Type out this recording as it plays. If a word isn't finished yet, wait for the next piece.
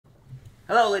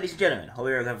Hello, ladies and gentlemen. Hope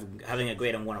you're having a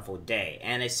great and wonderful day.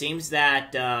 And it seems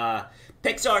that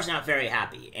Pixar's not very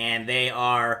happy, and they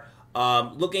are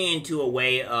looking into a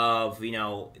way of,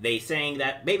 they saying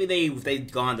that maybe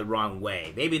they've gone the wrong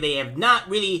way. Maybe they have not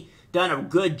really done a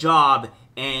good job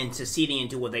in succeeding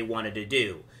into what they wanted to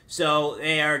do. So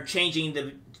they are changing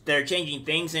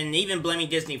things and even blaming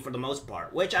Disney for the most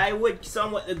part, which I would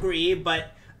somewhat agree.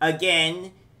 But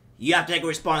again, you have to take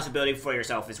responsibility for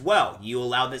yourself as well. You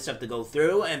allow this stuff to go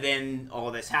through, and then all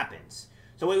this happens.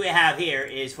 So what we have here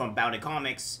is from Bounding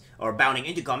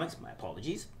Into Comics, my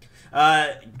apologies.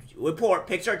 Report,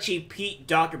 Pixar chief Pete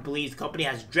Docter believes the company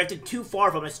has drifted too far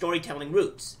from its storytelling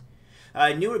roots.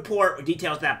 A new report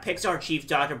details that Pixar chief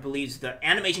Docter believes the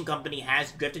animation company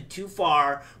has drifted too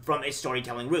far from its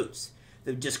storytelling roots.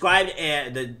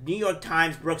 The New York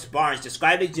Times' Brooks Barnes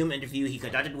described a Zoom interview he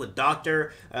conducted with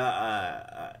Docter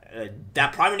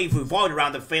that primarily revolved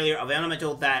around the failure of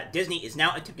Elemental that Disney is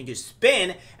now attempting to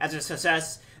spin as a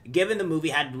success, given the movie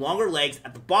had longer legs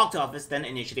at the box office than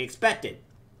initially expected.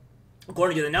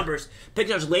 According to the numbers,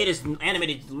 Pixar's latest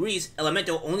animated release,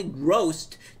 Elemental, only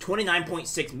grossed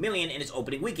 $29.6 million in its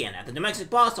opening weekend at the domestic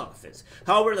box office.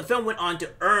 However, the film went on to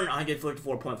earn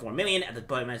 $144.4 million at the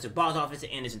domestic box office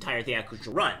in its entire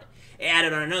theatrical run. It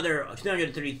added on another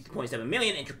 $330.7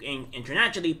 million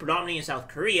internationally, predominantly in South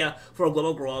Korea, for a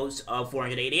global gross of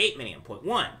 $488.1 million.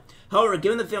 However,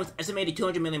 given the film's estimated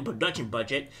 $200 million production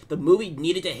budget, the movie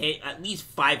needed to hit at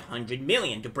least $500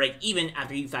 million to break even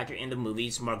after you factor in the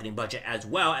movie's marketing budget as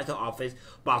well as the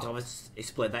box office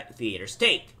split that theater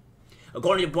stake.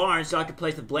 According to Barnes, Docter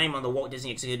placed the blame on the Walt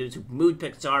Disney executives who moved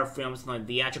Pixar films from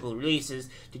theatrical releases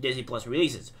to Disney Plus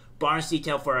releases. Barnes'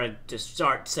 detail to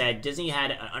start said Disney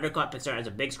had undercut Pixar as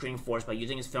a big screen force by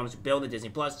using his films to build the Disney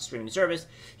Plus streaming service.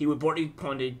 He reportedly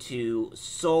pointed to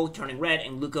Soul, Turning Red,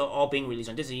 and Luca all being released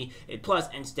on Disney Plus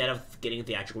instead of getting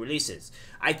theatrical releases.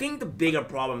 I think the bigger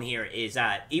problem here is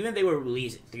that even if they were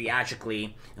released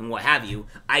theatrically and what have you,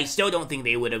 I still don't think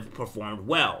they would have performed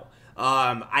well.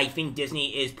 I think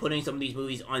Disney is putting some of these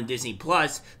movies on Disney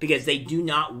Plus because they do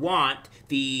not want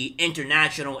the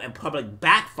international and public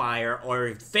backfire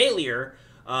or failure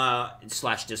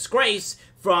 / disgrace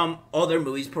from other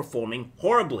movies performing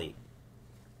horribly.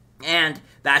 And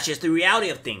that's just the reality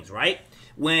of things, right?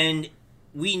 When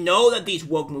we know that these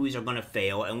woke movies are going to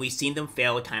fail, and we've seen them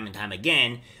fail time and time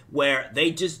again, where they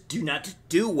just do not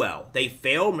do well. They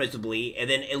fail miserably, and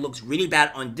then it looks really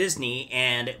bad on Disney,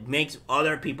 and it makes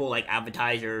other people like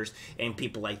advertisers and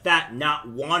people like that not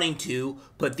wanting to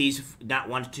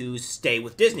stay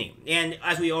with Disney. And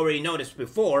as we already noticed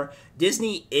before,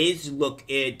 Disney Bob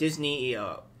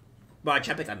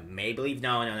Chapek, I may believe,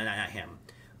 no, not him,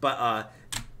 but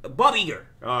Bob Iger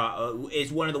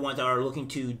is one of the ones that are looking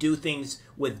to do things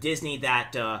with Disney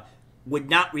that would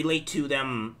not relate to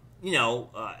them,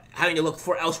 having to look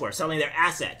for elsewhere, selling their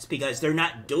assets because they're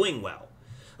not doing well.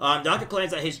 Docter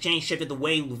claims that his change shifted the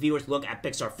way viewers look at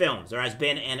Pixar films. There has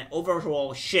been an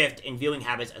overall shift in viewing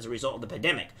habits as a result of the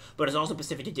pandemic, but it's also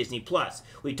specific to Disney Plus.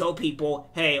 We told people,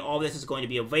 hey, all this is going to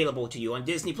be available to you on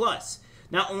Disney Plus.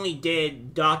 Not only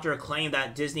did Docter claim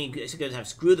that Disney executives have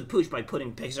screwed the pooch by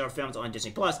putting Pixar films on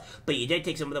Disney Plus, but he did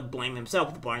take some of the blame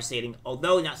himself, with Barnes stating,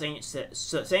 although not saying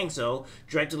so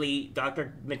directly,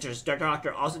 Mr.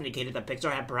 Docter also indicated that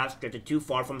Pixar had perhaps drifted too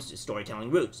far from its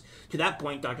storytelling roots. To that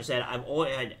point, Docter said,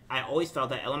 I always felt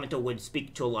that Elemental would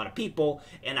speak to a lot of people,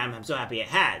 and I'm so happy it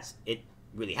has. It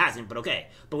really hasn't, but okay.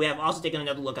 But we have also taken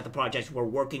another look at the projects we're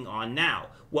working on now.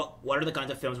 What are the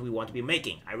kinds of films we want to be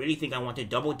making? I really think I want to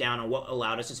double down on what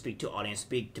allowed us to speak to audience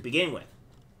to begin with.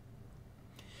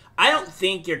 I don't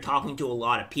think you're talking to a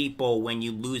lot of people when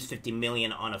you lose $50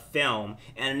 million on a film,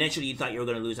 and initially you thought you were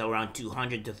going to lose around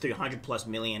 $200 to $300+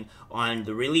 million on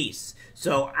the release.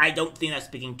 So I don't think that's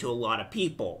speaking to a lot of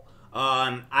people.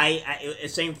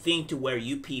 Same thing to where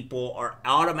you people are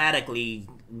automatically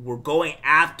we're going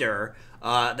after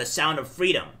the Sound of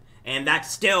Freedom, and that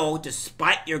still,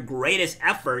 despite your greatest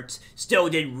efforts, still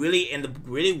did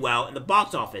really well in the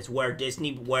box office. Where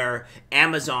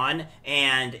Amazon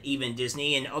and even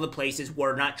Disney and other places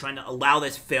were not trying to allow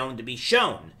this film to be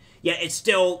shown. Yet it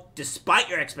still, despite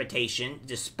your expectation,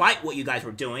 despite what you guys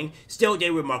were doing, still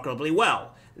did remarkably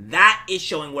well. That is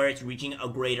showing where it's reaching a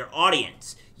greater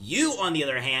audience. You, on the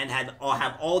other hand,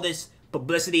 have all this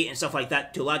publicity and stuff like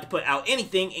that to allow to put out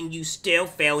anything, and you still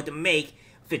failed to make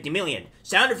 $50 million.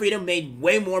 Sound of Freedom made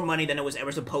way more money than it was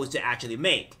ever supposed to actually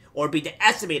make, or be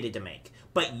estimated to make.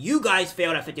 But you guys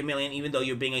failed at $50 million, even though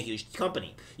you're being a huge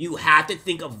company. You have to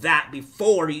think of that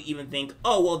before you even think,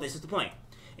 oh, well, this is the point.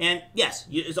 And yes,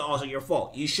 it's also your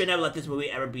fault. You should never let this movie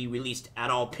ever be released at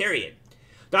all, period.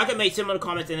 Doctor made similar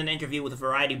comments in an interview with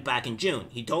Variety back in June.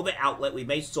 He told the outlet, "We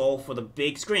made Soul for the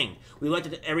big screen. We looked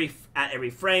at every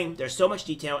frame. There's so much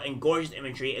detail and gorgeous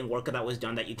imagery and work that was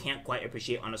done that you can't quite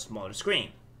appreciate on a smaller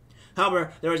screen."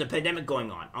 However, there was a pandemic going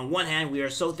on. On one hand, we are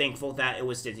so thankful that it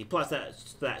was Disney Plus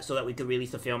so that we could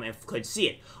release the film and could see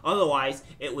it. Otherwise,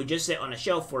 it would just sit on a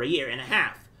shelf for a year and a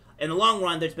half. In the long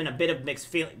run, there's been a bit of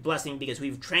mixed blessing because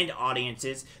we've trained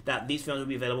audiences that these films will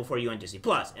be available for you on Disney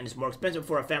Plus, and it's more expensive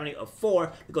for a family of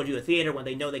 4 to go to a theater when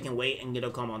they know they can wait and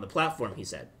it'll come on the platform, he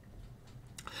said.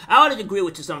 I would agree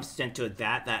with to some extent to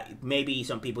that maybe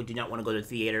some people do not want to go to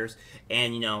theaters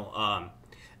and,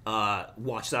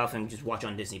 watch stuff and just watch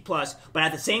on Disney Plus. But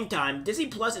at the same time, Disney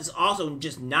Plus is also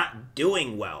just not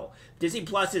doing well. Disney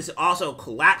Plus is also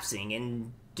collapsing,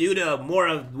 and due to more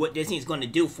of what Disney is going to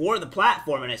do for the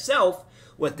platform in itself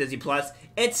with Disney Plus,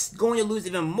 it's going to lose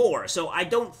even more. So I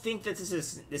don't think that this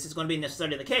is going to be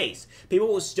necessarily the case. People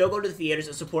will still go to the theaters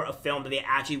and support a film that they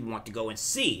actually want to go and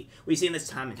see. We've seen this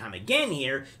time and time again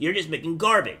here. You're just making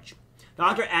garbage. The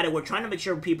author added, "We're trying to make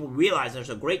sure people realize there's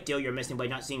a great deal you're missing by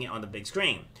not seeing it on the big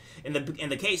screen. In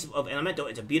the case of Elemental,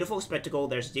 it's a beautiful spectacle.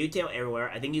 There's detail everywhere.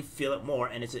 I think you feel it more,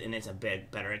 and it's a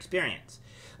better experience.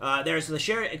 There's the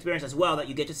shared experience as well, that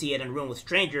you get to see it in a room with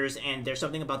strangers, and there's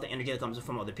something about the energy that comes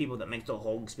from other people that makes the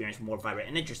whole experience more vibrant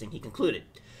and interesting," he concluded.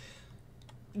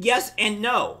 Yes and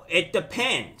no. It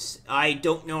depends. I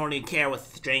don't normally care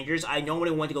with strangers. I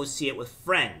normally want to go see it with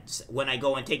friends. When I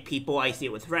go and take people, I see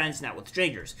it with friends, not with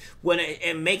strangers. When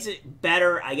it makes it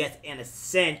better, I guess, in a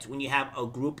sense, when you have a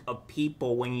group of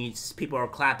people, when people are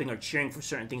clapping or cheering for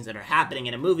certain things that are happening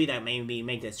in a movie that maybe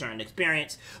make a certain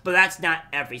experience, but that's not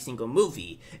every single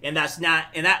movie.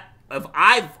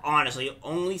 I've honestly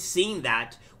only seen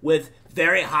that with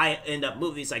very high-end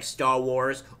movies like Star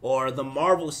Wars or the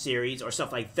Marvel series or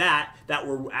stuff like that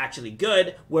were actually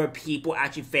good, where people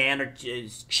actually fan or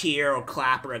cheer or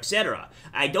clap or etc.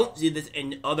 I don't see this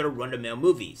in other run-of-the-mill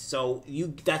movies. So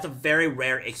that's a very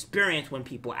rare experience when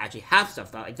people actually have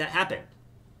stuff like that happen.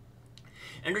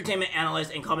 Entertainment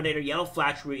analyst and commentator Yellow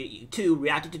Flash 2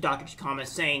 reacted to Doctor's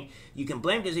comments, saying, "You can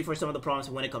blame Disney for some of the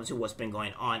problems when it comes to what's been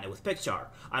going on with Pixar.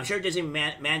 I'm sure Disney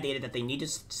mandated that they need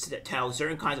to tell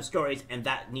certain kinds of stories, and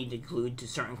that need to include to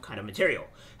certain kind of material.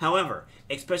 However,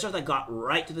 it's Pixar that got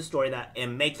right to the story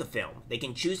and make the film. They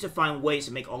can choose to find ways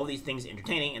to make all of these things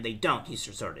entertaining, and they don't," he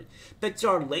asserted.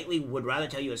 "Pixar lately would rather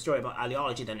tell you a story about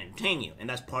ideology than entertain you, and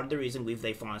that's part of the reason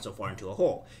they've fallen so far into a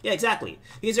hole." Yeah, exactly.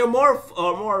 Because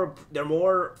they're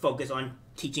more focused on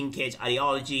teaching kids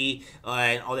ideology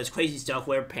and all this crazy stuff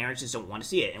where parents just don't want to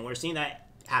see it, and we're seeing that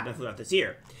happen throughout this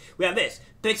year. We have this.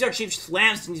 Pixar chief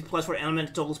slams Disney Plus for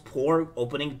Elemental's poor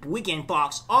opening weekend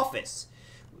box office.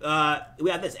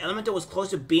 We have this. Elemental was close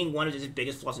to being one of Disney's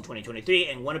biggest flaws in 2023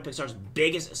 and one of Pixar's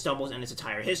biggest stumbles in its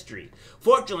entire history.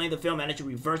 Fortunately, the film managed to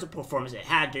reverse the performance it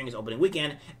had during its opening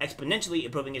weekend, exponentially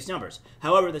improving its numbers.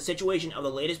 However, the situation of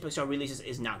the latest Pixar releases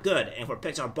is not good, and for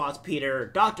Pixar boss Peter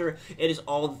Docter, it is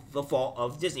all the fault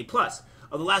of Disney Plus.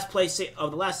 Of the last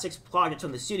 6 projects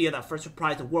from the studio that first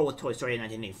surprised the world with Toy Story in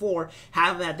 1984,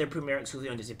 have had their premiere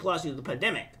exclusively on Disney Plus due to the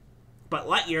pandemic. But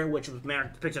Lightyear, which was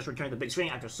Pixar's return to the big screen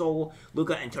after Soul,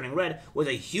 Luca, and Turning Red, was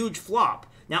a huge flop.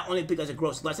 Not only because it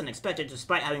grossed less than expected,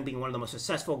 despite having been one of the most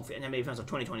successful animated films of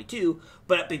 2022,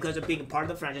 but because of being part of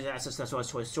the franchise as successful as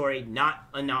Toy Story. No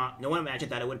one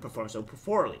imagined that it would perform so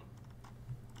poorly.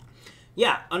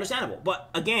 Yeah, understandable. But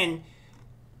again,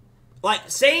 like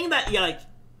saying that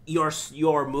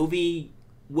your movie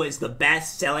was the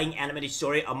best-selling animated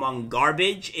story among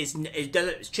garbage it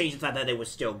doesn't change the fact that it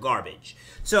was still garbage.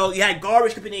 So you had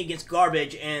garbage competing against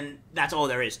garbage, and that's all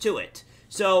there is to it.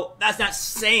 So that's not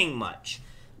saying much.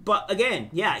 But again,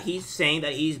 yeah, he's saying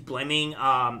that he's blaming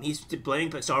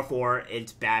Pixar for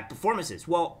its bad performances.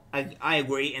 Well, I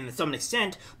agree in some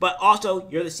extent, but also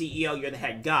you're the CEO, you're the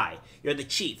head guy, you're the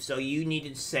chief, so you need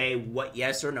to say what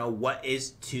yes or no, what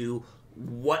is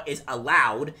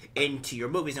allowed into your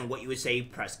movies, and what you would say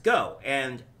press go,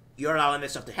 and you're allowing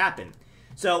this stuff to happen.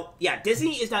 So yeah,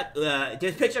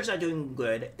 Pixar's not doing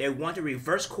good. They want to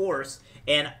reverse course,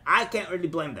 and I can't really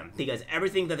blame them because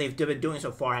everything that they've been doing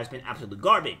so far has been absolute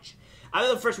garbage. Out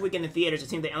of the first weekend in theaters, it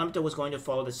seemed that Elemental was going to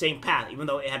follow the same path, even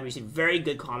though it had received very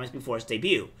good comments before its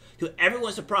debut. To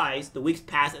everyone's surprise, the weeks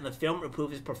passed and the film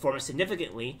improved its performance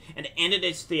significantly and ended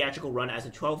its theatrical run as the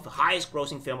 12th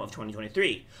highest-grossing film of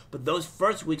 2023. But those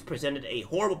first weeks presented a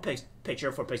horrible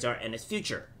picture for Pixar and its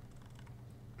future.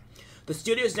 The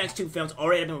studio's next 2 films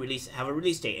already have a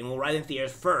release date and will arrive in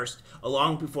theaters first,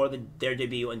 along before their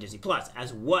debut on Disney Plus,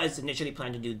 as was initially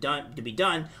planned to be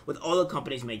done with all the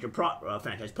company's major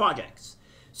franchise projects.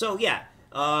 So yeah,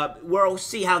 we'll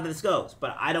see how this goes.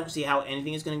 But I don't see how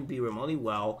anything is going to be remotely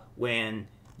well when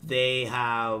they're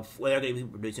going to be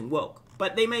producing woke.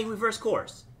 But they may reverse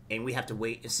course, and we have to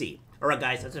wait and see. All right,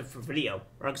 guys, that's it for the video.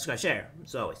 Remember to share.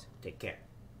 As always, take care.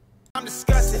 I'm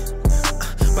disgusted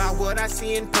by what I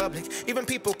see in public. Even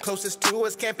people closest to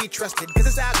us can't be trusted, 'cause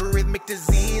it's algorithmic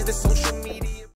disease, the social media.